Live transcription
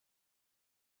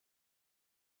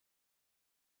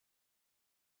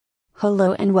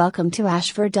Hello and welcome to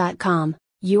Ashford.com.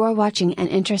 You are watching an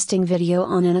interesting video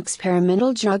on an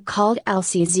experimental drug called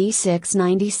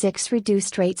LCZ696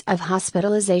 reduced rates of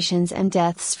hospitalizations and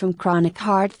deaths from chronic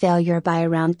heart failure by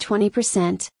around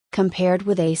 20%, compared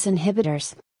with ACE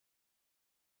inhibitors.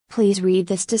 Please read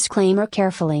this disclaimer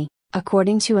carefully.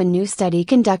 According to a new study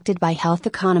conducted by health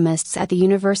economists at the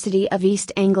University of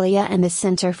East Anglia and the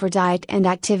Centre for Diet and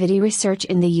Activity Research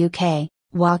in the UK,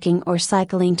 walking or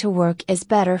cycling to work is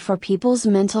better for people's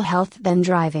mental health than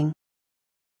driving.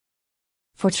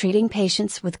 For treating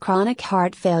patients with chronic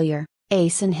heart failure,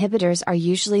 ACE inhibitors are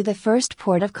usually the first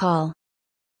port of call.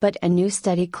 But a new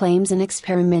study claims an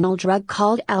experimental drug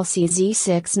called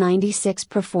LCZ696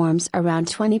 performs around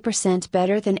 20%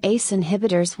 better than ACE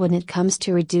inhibitors when it comes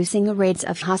to reducing the rates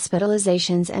of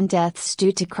hospitalizations and deaths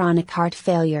due to chronic heart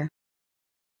failure.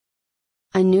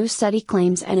 A new study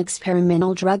claims an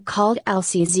experimental drug called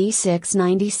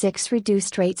LCZ696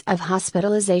 reduced rates of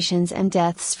hospitalizations and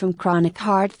deaths from chronic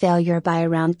heart failure by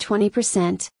around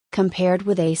 20%, compared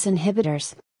with ACE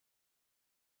inhibitors.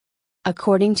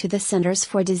 According to the Centers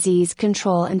for Disease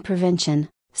Control and Prevention,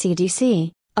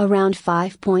 CDC, around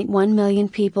 5.1 million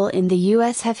people in the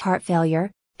U.S. have heart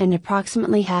failure, and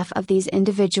approximately half of these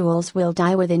individuals will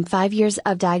die within 5 years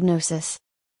of diagnosis.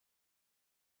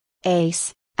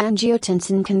 ACE,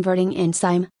 angiotensin-converting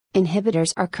enzyme,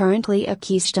 inhibitors are currently a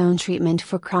keystone treatment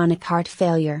for chronic heart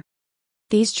failure.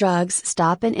 These drugs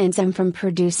stop an enzyme from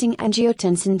producing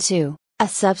angiotensin II, a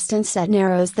substance that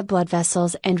narrows the blood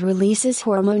vessels and releases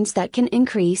hormones that can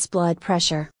increase blood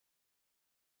pressure.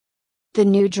 The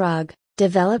new drug,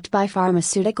 developed by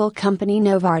pharmaceutical company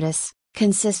Novartis,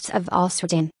 consists of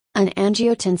olpasiran, an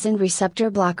angiotensin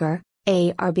receptor blocker,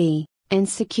 ARB, and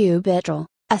sacubitril,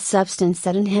 a substance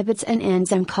that inhibits an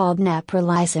enzyme called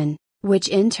neprilysin, which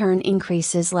in turn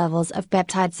increases levels of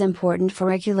peptides important for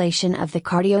regulation of the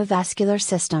cardiovascular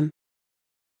system.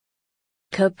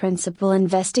 Co-principal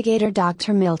investigator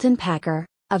Dr. Milton Packer,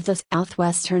 of the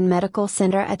Southwestern Medical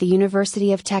Center at the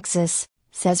University of Texas,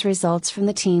 says results from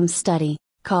the team's study,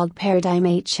 called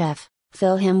Paradigm-HF,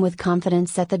 fill him with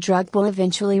confidence that the drug will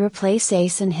eventually replace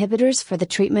ACE inhibitors for the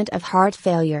treatment of heart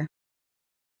failure.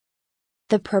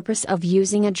 The purpose of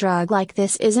using a drug like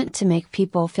this isn't to make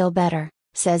people feel better,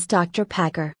 says Dr.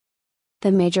 Packer.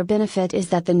 The major benefit is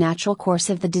that the natural course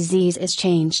of the disease is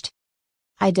changed.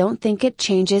 I don't think it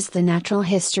changes the natural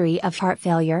history of heart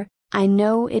failure, I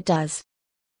know it does.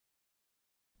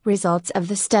 Results of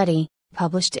the study,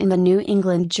 published in the New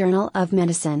England Journal of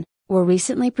Medicine, were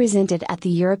recently presented at the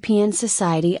European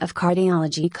Society of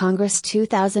Cardiology Congress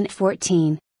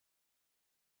 2014.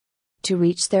 To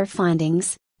reach their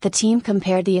findings, the team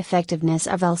compared the effectiveness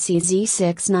of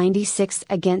LCZ696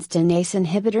 against an ACE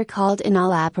inhibitor called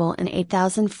enalapril in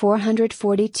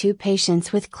 8,442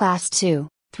 patients with Class 2,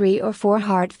 3 or 4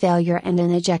 heart failure and an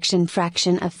ejection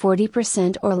fraction of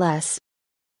 40% or less.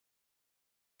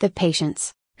 The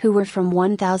patients, who were from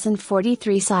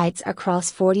 1,043 sites across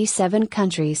 47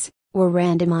 countries, were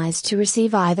randomized to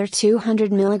receive either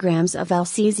 200 mg of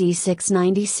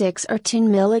LCZ696 or 10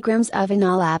 mg of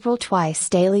enalapril twice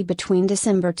daily between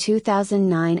December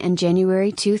 2009 and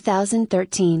January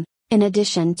 2013, in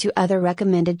addition to other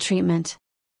recommended treatment.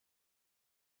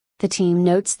 The team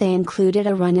notes they included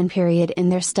a run-in period in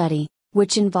their study,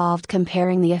 which involved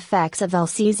comparing the effects of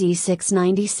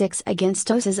LCZ696 against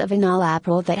doses of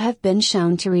enalapril that have been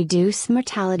shown to reduce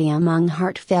mortality among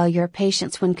heart failure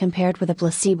patients when compared with a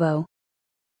placebo.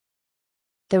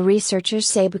 The researchers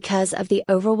say because of the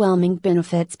overwhelming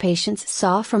benefits patients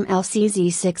saw from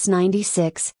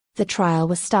LCZ696, the trial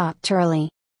was stopped early.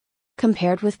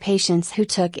 Compared with patients who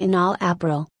took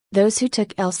enalapril, those who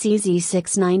took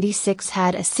LCZ696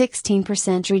 had a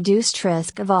 16% reduced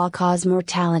risk of all-cause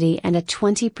mortality and a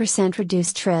 20%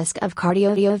 reduced risk of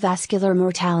cardiovascular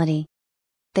mortality.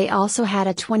 They also had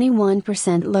a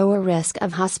 21% lower risk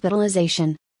of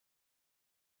hospitalization.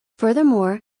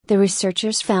 Furthermore, the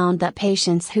researchers found that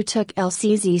patients who took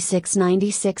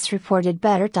LCZ696 reported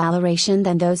better toleration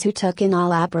than those who took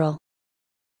enalapril.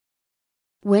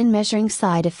 When measuring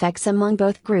side effects among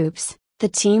both groups, the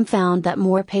team found that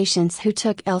more patients who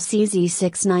took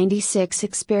LCZ696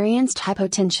 experienced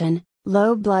hypotension,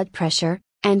 low blood pressure,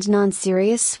 and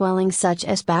non-serious swelling such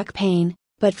as back pain,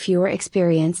 but fewer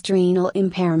experienced renal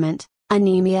impairment,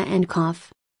 anemia and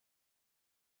cough.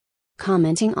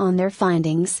 Commenting on their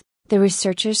findings, the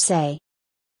researchers say,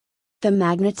 the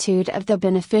magnitude of the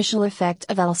beneficial effect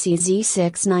of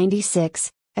LCZ696,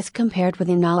 as compared with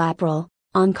enalapril,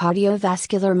 on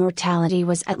cardiovascular mortality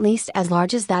was at least as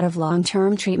large as that of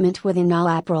long-term treatment with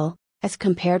enalapril, as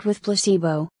compared with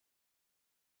placebo.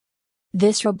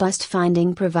 This robust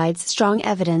finding provides strong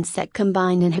evidence that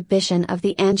combined inhibition of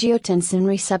the angiotensin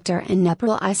receptor and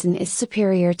neprilysin is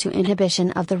superior to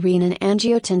inhibition of the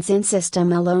renin-angiotensin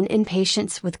system alone in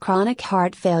patients with chronic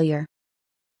heart failure.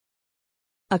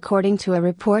 According to a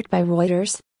report by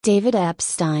Reuters, David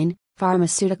Epstein,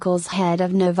 pharmaceuticals head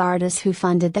of Novartis who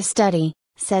funded the study,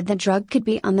 said the drug could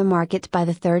be on the market by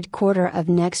the third quarter of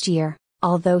next year,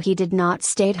 although he did not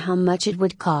state how much it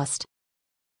would cost.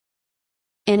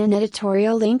 In an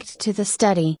editorial linked to the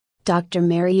study, Dr.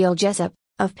 Mariel Jessup,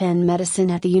 of Penn Medicine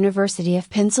at the University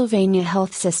of Pennsylvania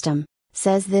Health System,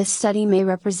 says this study may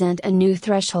represent a new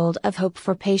threshold of hope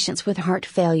for patients with heart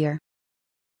failure.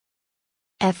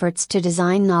 Efforts to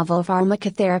design novel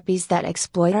pharmacotherapies that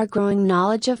exploit our growing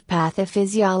knowledge of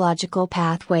pathophysiological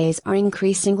pathways are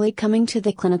increasingly coming to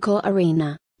the clinical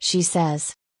arena, she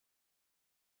says.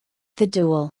 The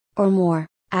dual, or more,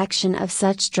 action of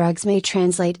such drugs may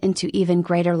translate into even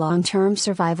greater long-term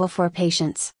survival for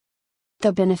patients.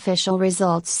 The beneficial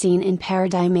results seen in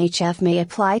Paradigm-HF may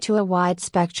apply to a wide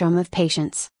spectrum of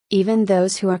patients, even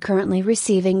those who are currently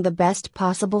receiving the best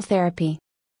possible therapy.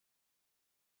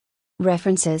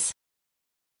 References